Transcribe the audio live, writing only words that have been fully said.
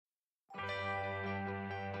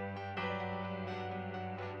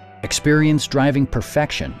Experience driving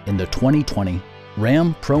perfection in the 2020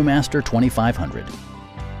 Ram ProMaster 2500.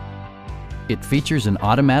 It features an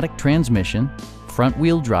automatic transmission,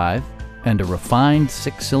 front-wheel drive, and a refined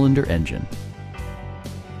 6-cylinder engine.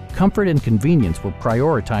 Comfort and convenience were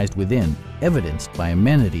prioritized within, evidenced by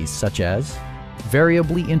amenities such as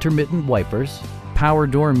variably intermittent wipers, power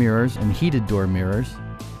door mirrors and heated door mirrors,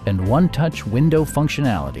 and one-touch window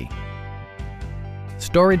functionality.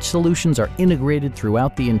 Storage solutions are integrated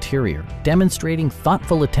throughout the interior, demonstrating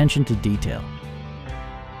thoughtful attention to detail.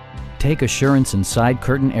 Take assurance in side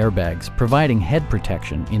curtain airbags, providing head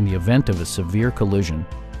protection in the event of a severe collision.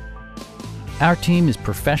 Our team is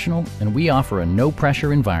professional and we offer a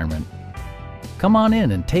no-pressure environment. Come on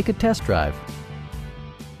in and take a test drive.